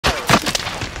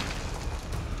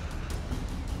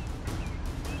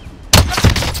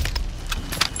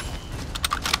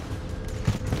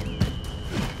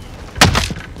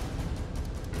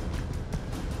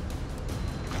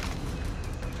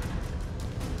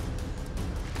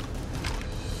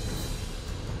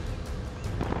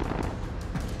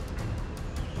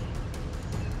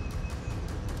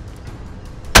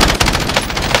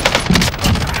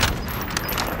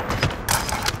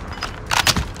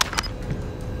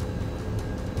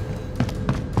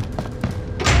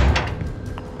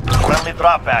Friendly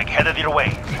drop bag headed your way.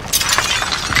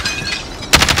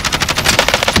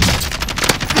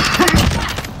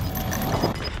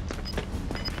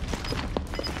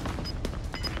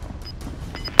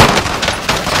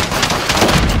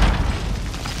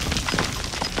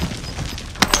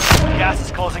 Gas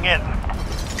is closing in.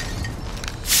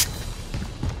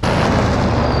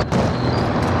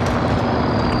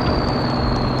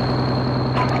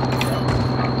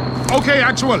 Okay,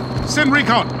 actual. Send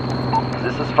recon.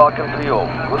 This is Falcon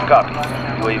 3-0. Good copy.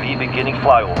 UAV beginning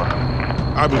flyover.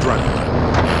 I will drive you.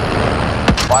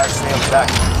 Fire sales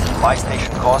active. Buy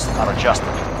station costs are adjusted.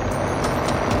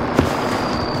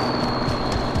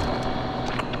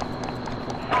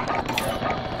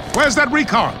 Where's that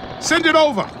recon? Send it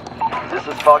over. This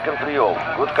is Falcon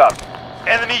 3-0. Good copy.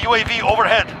 Enemy UAV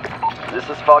overhead. This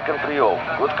is Falcon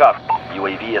 3-0. Good copy.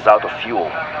 UAV is out of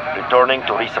fuel. Returning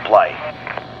to resupply.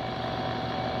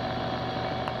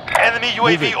 Enemy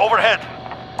UAV overhead.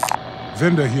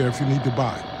 Vendor here if you need to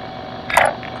buy.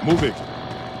 Move it.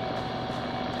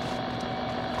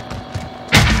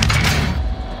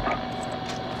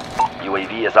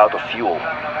 UAV is out of fuel.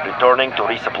 Returning to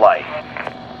resupply.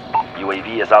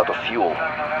 UAV is out of fuel.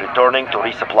 Returning to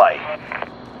resupply.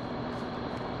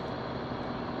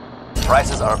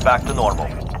 Prices are back to normal.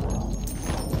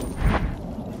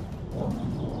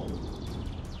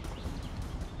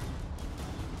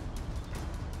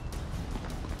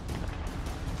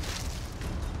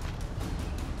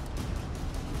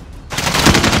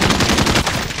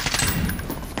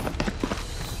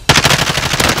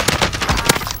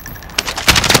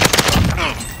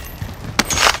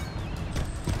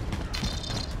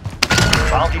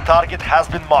 Bounty target has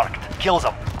been marked. Kill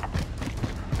them.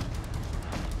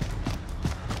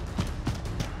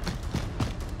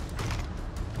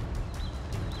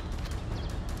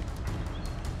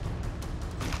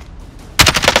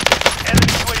 Enemy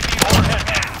UAV overhead.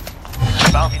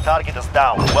 Bounty target is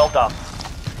down. Well done.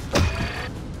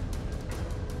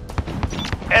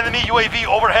 Enemy UAV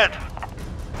overhead.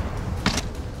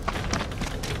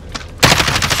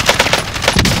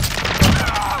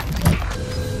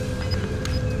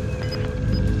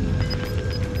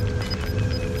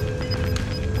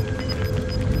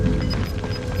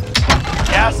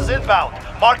 Gas is inbound.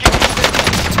 Marking.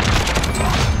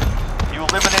 You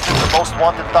eliminated the most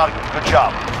wanted target. Good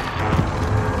job.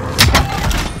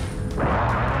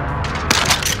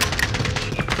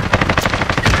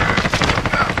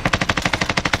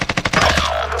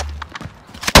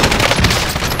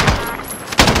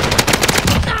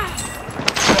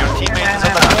 Your teammate is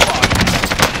in the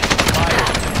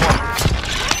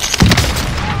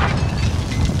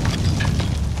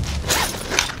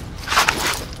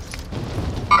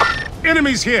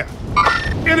Enemies here!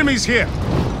 Enemies here!